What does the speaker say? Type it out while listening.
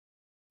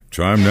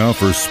Time now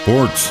for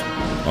sports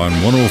on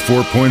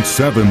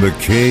 104.7 The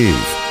Cave.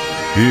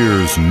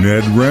 Here's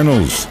Ned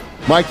Reynolds.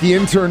 Mike, the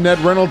intern, Ned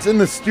Reynolds, in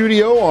the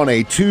studio on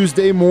a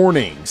Tuesday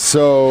morning.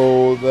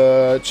 So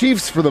the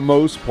Chiefs, for the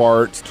most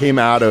part, came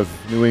out of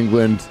New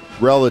England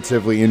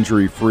relatively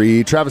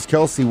injury-free. Travis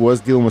Kelce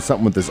was dealing with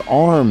something with his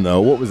arm,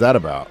 though. What was that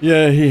about?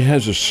 Yeah, he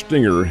has a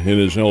stinger in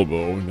his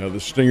elbow. Now, the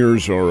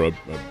stingers are an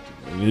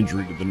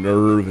injury to the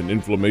nerve, an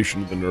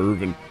inflammation of the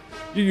nerve, and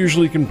you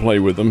usually can play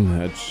with them.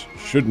 That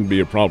shouldn't be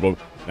a problem.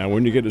 Now,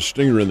 when you get a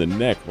stinger in the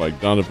neck like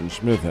Donovan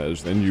Smith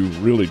has, then you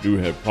really do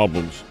have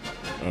problems,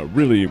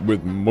 really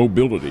with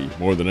mobility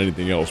more than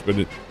anything else.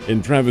 But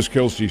in Travis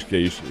Kelce's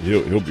case,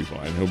 he'll be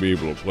fine. He'll be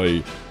able to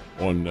play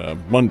on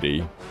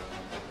Monday.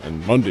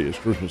 And Monday is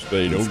Christmas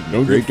Day.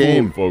 Don't get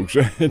fooled, folks.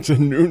 It's a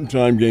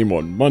noontime game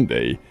on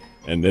Monday,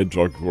 and Ned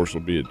Talk, of course,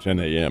 will be at 10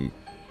 a.m.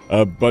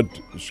 But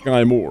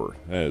Sky Moore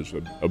has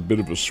a bit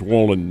of a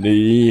swollen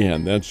knee,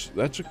 and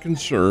that's a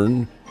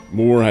concern.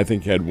 Moore, I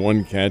think, had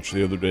one catch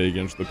the other day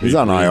against the Patriots. He's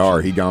on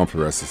IR. He's gone for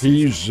the rest of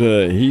the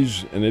season.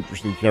 He's an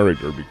interesting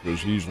character because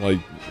he's like,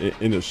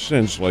 in a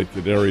sense, like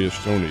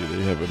Kadarius Toney.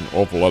 They have an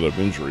awful lot of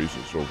injuries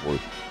and so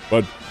forth.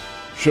 But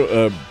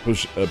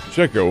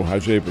Pacheco,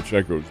 Isaiah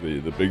Pacheco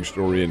is the big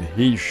story, and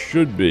he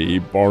should be,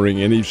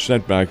 barring any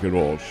setback at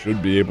all,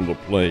 should be able to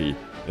play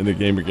in the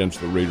game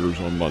against the Raiders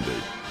on Monday.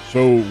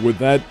 So with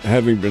that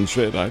having been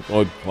said, I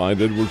thought Clyde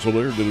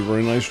Edwards-Helaire did a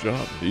very nice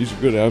job. He's a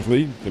good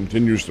athlete,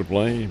 continues to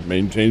play,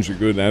 maintains a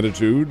good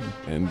attitude,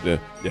 and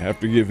you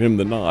have to give him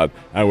the nod.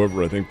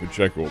 However, I think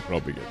Pacheco will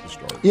probably get the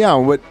start.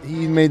 Yeah,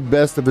 he made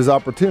best of his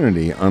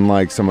opportunity,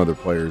 unlike some other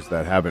players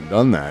that haven't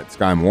done that.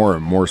 Sky Moore,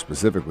 more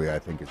specifically, I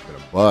think has been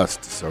a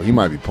bust, so he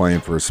might be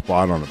playing for a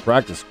spot on the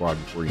practice squad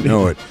before you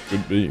know it.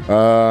 Could be.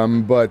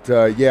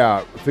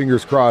 Yeah,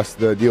 fingers crossed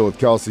the deal with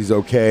Kelce's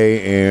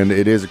okay, and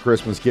it is a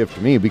Christmas gift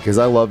to me because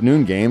I love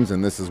noon games,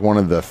 and this is one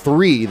of the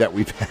 3 that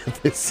we've had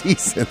this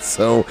season.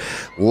 So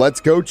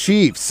let's go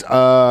Chiefs.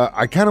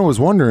 I kind of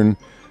was wondering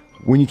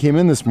when you came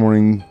in this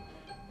morning,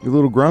 you're a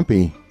little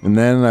grumpy, and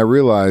then I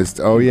realized,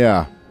 oh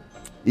yeah,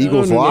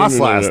 Eagles lost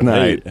last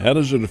night. Hey, how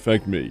does it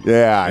affect me?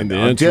 Yeah, and the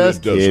answer is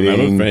it doesn't.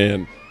 I'm a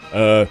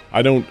fan.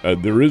 I don't.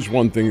 There is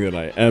one thing that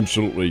I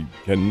absolutely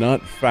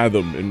cannot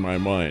fathom in my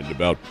mind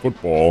about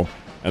football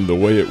and the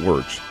way it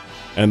works,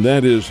 and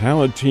that is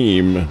how a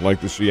team like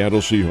the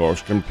Seattle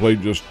Seahawks can play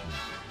just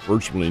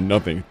virtually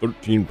nothing,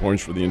 13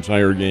 points for the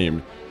entire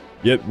game,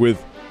 yet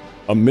with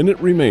a minute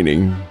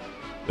remaining,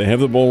 they have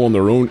the ball on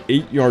their own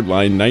 8-yard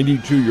line,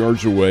 92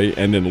 yards away,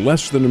 and in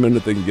less than a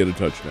minute they can get a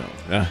touchdown.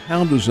 Now,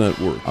 how does that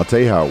work? I'll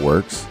tell you how it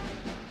works.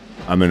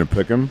 I'm going to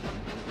pick them.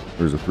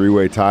 There's a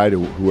 3-way tie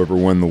to whoever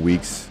won the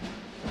weeks.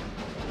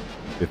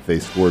 If they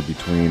scored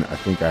between, I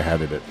think I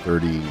had it at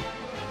 30.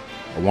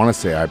 I want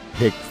to say I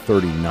picked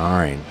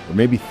 39 or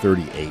maybe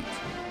 38.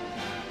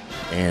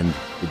 And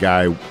the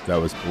guy that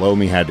was below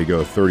me had to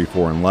go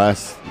 34 and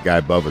less. The guy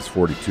above us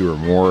 42 or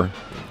more.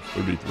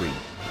 33.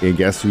 And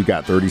guess who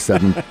got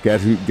 37?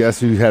 guess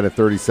who had a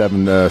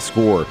 37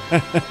 score?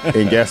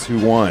 And guess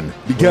who won?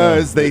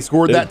 Because they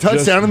scored that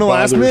touchdown in the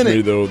last minute.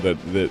 It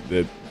bothers me, though,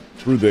 that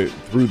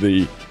through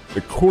the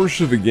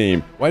course of the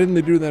game, why didn't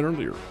they do that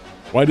earlier?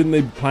 Why didn't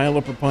they pile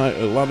up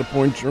a lot of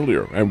points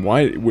earlier? And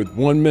why, with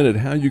 1 minute,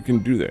 how you can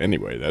do that?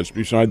 Anyway, that's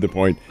beside the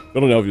point.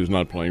 Philadelphia's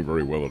not playing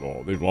very well at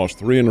all. They've lost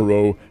 3 in a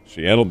row.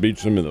 Seattle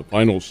beats them in the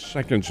final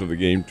seconds of the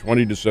game,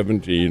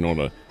 20-17, on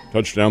a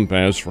touchdown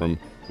pass from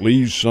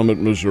Lee's Summit,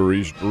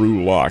 Missouri's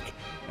Drew Lock.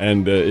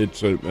 And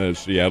it's a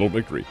Seattle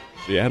victory.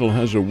 Seattle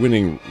has a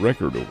winning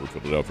record over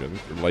Philadelphia. I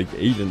think they're like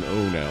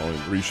 8-0 now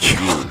in recent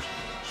years.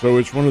 So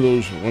it's one of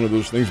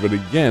those things. But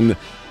again,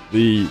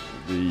 the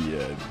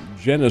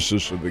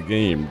genesis of the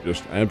game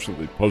just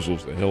absolutely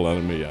puzzles the hell out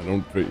of me.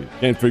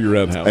 Can't figure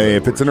out how. Hey,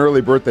 if it's an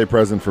early birthday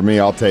present for me,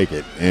 I'll take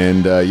it.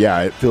 And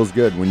yeah, it feels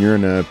good when you're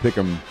in a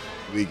pick'em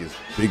league as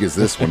big as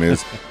this one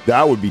is.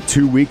 That would be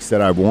 2 weeks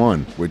that I've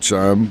won, which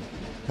I'm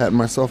patting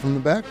myself in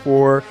the back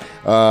for.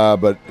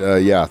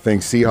 Yeah,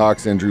 thanks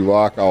Seahawks and Drew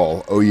Lock.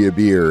 I'll owe you a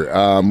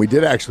beer. We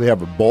did actually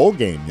have a bowl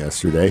game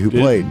yesterday. Who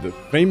played? The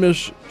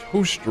famous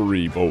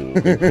Toastery Bowl.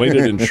 They played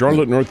it in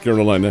Charlotte, North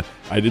Carolina.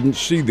 I didn't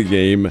see the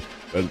game.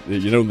 But,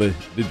 did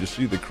you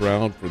see the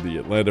crowd for the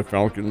Atlanta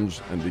Falcons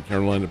and the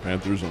Carolina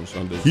Panthers on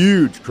Sunday?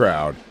 Huge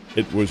crowd.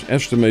 It was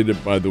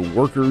estimated by the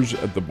workers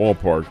at the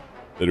ballpark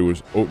that it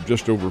was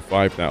just over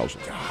 5,000.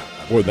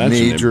 Boy, that's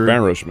an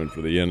embarrassment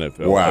for the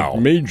NFL. Wow.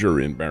 A major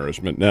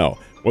embarrassment. Now,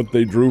 what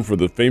they drew for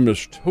the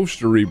famous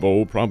Toastery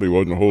Bowl probably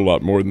wasn't a whole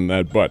lot more than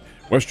that, but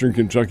Western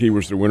Kentucky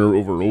was the winner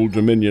over Old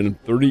Dominion,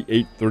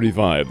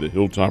 38-35. The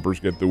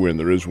Hilltoppers get the win.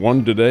 There is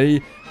one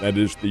today. That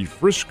is the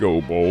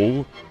Frisco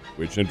Bowl,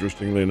 which,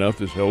 interestingly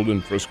enough, is held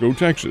in Frisco,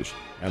 Texas.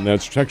 And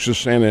that's Texas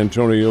San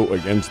Antonio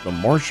against the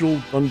Marshall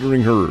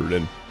Thundering Herd.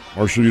 And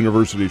Marshall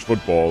University's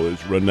football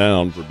is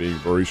renowned for being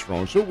very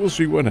strong. So we'll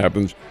see what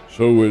happens.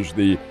 So is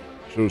the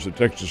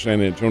Texas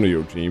San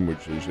Antonio team,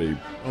 which is a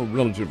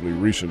relatively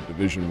recent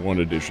Division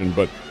I edition.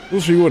 But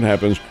we'll see what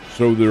happens.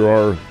 So there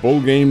are bowl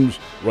games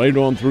right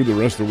on through the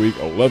rest of the week,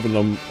 11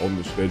 of them on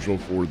the schedule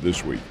for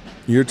this week.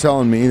 You're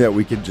telling me that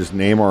we could just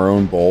name our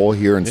own bowl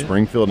here in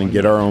Springfield and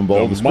get our own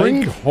bowl? The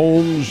Mike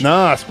Holmes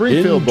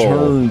Springfield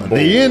Bowl.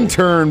 The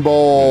Intern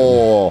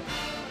Bowl.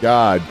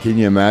 God, can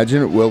you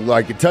imagine? Well,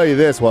 I could tell you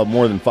this. We'll have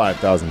more than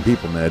 5,000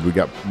 people, Ned. We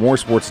got more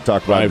sports to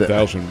talk about.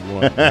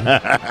 5,001.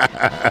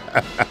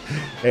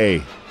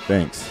 Hey,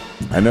 thanks.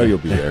 I know you'll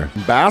be there.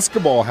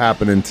 Basketball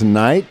happening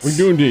tonight. We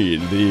do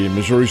indeed. The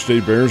Missouri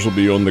State Bears will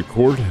be on the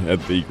court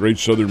at the Great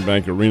Southern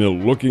Bank Arena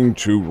looking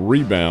to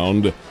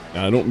rebound.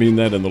 Now, I don't mean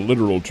that in the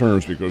literal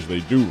terms because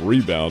they do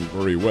rebound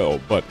very well,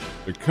 but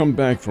to come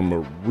back from a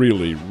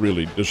really,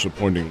 really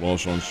disappointing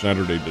loss on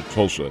Saturday to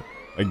Tulsa,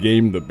 a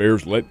game the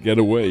Bears let get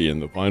away in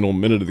the final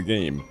minute of the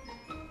game.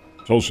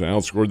 Tulsa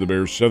outscored the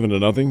Bears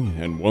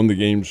 7-0 and won the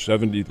game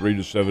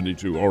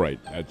 73-72. All right,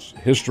 that's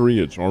history.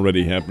 It's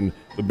already happened.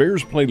 The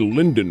Bears played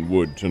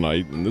Lindenwood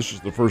tonight, and this is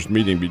the first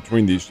meeting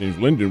between these teams.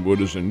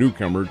 Lindenwood is a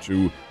newcomer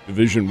to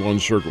Division I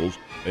circles.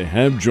 They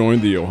have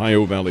joined the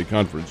Ohio Valley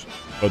Conference,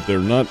 but they're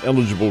not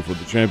eligible for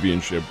the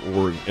championship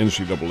or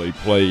NCAA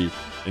play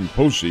in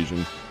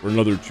postseason for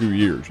another 2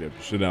 years. You have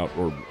to sit out,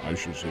 or I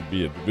should say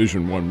be a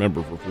Division I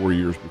member for 4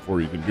 years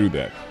before you can do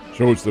that.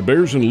 So it's the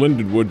Bears and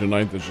Lindenwood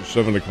tonight. This is a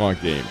 7 o'clock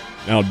game.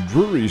 Now,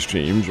 Drury's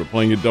teams are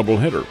playing a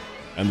doubleheader,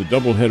 and the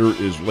doubleheader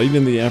is late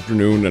in the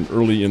afternoon and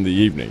early in the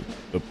evening.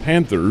 The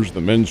Panthers,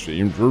 the men's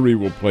team, Drury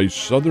will play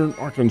Southern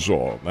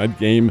Arkansas. That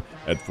game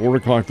at 4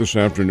 o'clock this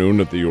afternoon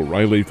at the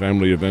O'Reilly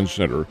Family Events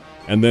Center.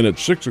 And then at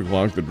 6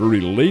 o'clock, the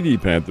Drury Lady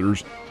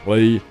Panthers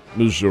play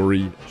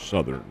Missouri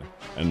Southern.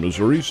 And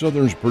Missouri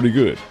Southern's pretty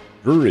good.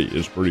 Drury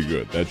is pretty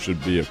good. That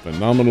should be a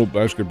phenomenal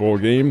basketball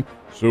game,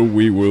 so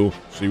we will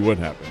see what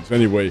happens.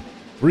 Anyway,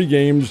 3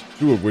 games,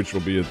 2 of which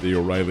will be at the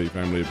O'Reilly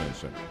Family Event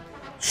Center.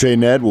 Shea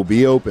Ned will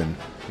be open.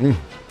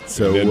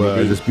 So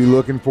just be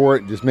looking for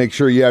it. Just make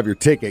sure you have your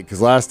ticket,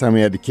 because last time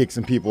we had to kick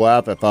some people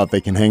out that thought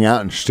they can hang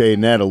out and Shea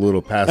Ned a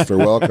little past their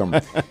welcome.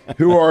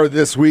 Who are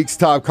this week's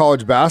top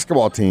college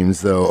basketball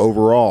teams, though,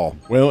 overall?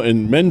 Well,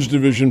 in men's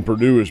division,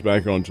 Purdue is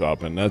back on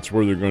top, and that's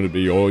where they're going to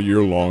be all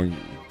year long,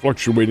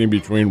 fluctuating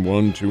between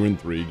 1, 2, and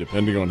 3,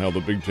 depending on how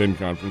the Big Ten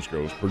Conference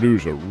goes.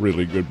 Purdue's a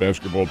really good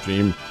basketball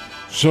team.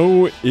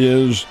 So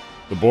is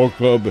the ball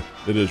club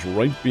that is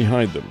right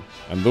behind them.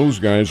 And those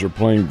guys are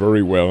playing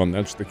very well, and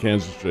that's the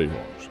Kansas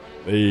Jayhawks.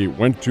 They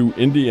went to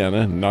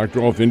Indiana, knocked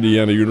off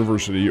Indiana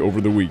University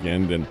over the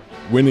weekend, and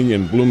winning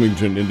in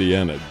Bloomington,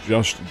 Indiana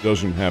just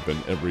doesn't happen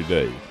every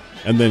day.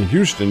 And then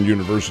Houston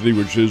University,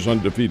 which is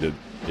undefeated,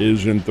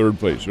 is in 3rd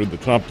place. They're the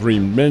top 3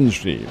 men's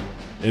team.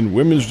 In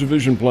women's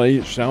division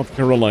play, South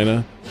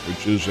Carolina,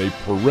 which is a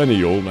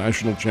perennial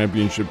national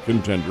championship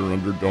contender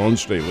under Dawn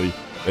Staley,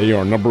 they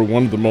are number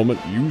 1 at the moment.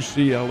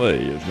 UCLA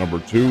is number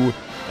 2,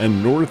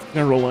 and North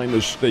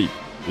Carolina State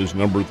is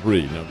number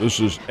 3. Now, this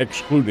is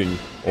excluding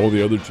all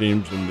the other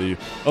teams in the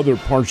other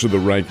parts of the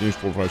rankings,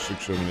 4, 5,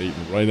 6, 7, 8,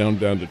 and right on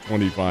down to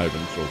 25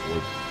 and so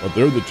forth. But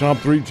they're the top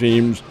 3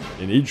 teams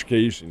in each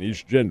case, in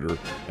each gender,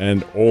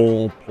 and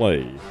all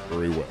play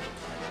very well.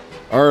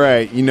 All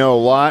right, a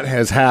lot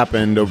has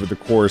happened over the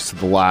course of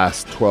the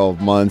last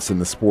 12 months in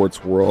the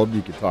sports world.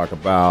 You could talk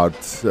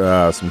about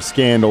some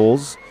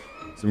scandals,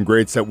 some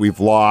greats that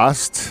we've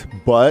lost,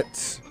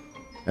 but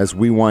as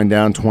we wind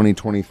down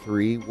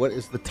 2023, what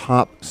is the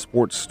top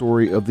sports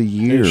story of the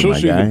year, the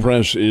Associated my guy?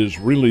 Press is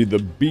really the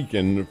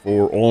beacon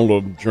for all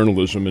of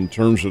journalism in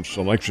terms of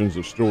selections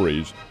of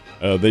stories.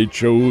 They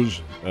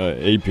chose,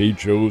 AP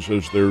chose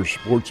as their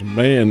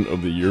sportsman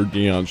of the year,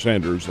 Deion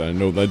Sanders. I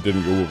know that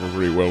didn't go over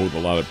very well with a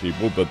lot of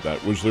people, but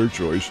that was their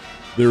choice.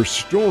 Their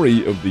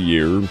story of the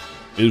year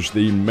is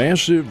the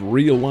massive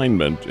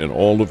realignment in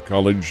all of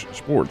college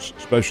sports,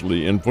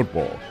 especially in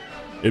football.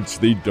 It's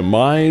the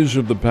demise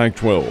of the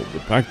Pac-12. The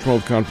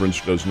Pac-12 conference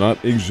does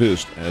not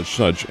exist as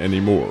such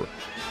anymore.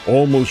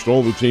 Almost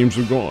all the teams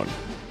have gone.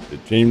 The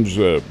teams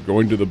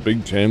going to the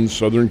Big Ten,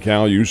 Southern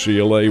Cal,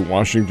 UCLA,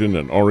 Washington,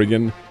 and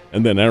Oregon,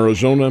 and then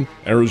Arizona,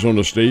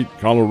 Arizona State,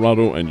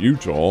 Colorado, and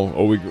Utah,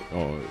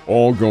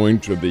 all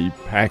going to the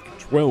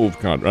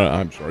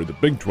Pac-12 the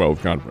Big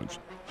 12 conference.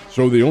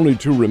 So the only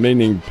 2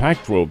 remaining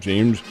Pac-12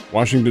 teams,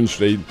 Washington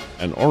State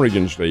and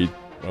Oregon State,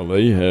 well,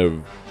 they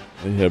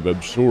have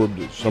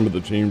absorbed some of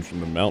the teams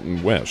from the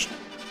Mountain West.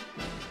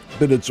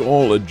 But it's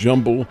all a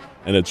jumble,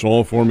 and it's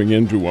all forming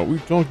into what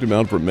we've talked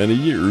about for many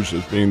years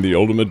as being the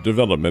ultimate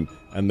development,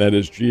 and that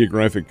is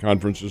geographic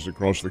conferences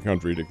across the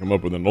country to come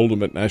up with an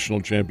ultimate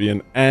national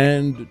champion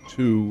and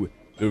to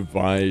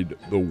divide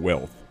the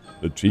wealth,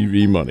 the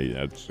TV money.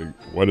 That's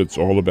what it's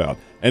all about.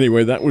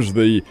 Anyway, that was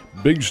the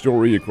big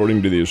story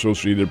according to the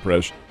Associated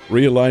Press,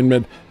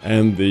 realignment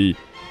and the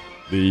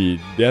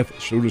death,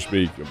 so to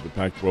speak, of the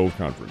Pac-12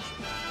 conference.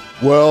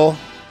 Well,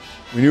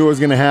 we knew it was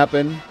going to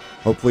happen.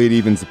 Hopefully it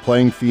evens the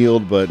playing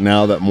field, but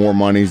now that more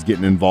money's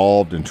getting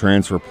involved in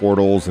transfer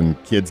portals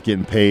and kids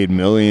getting paid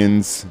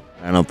millions,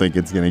 I don't think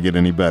it's going to get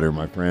any better,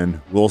 my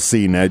friend. We'll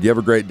see, Ned. You have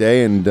a great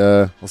day, and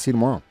we'll see you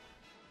tomorrow.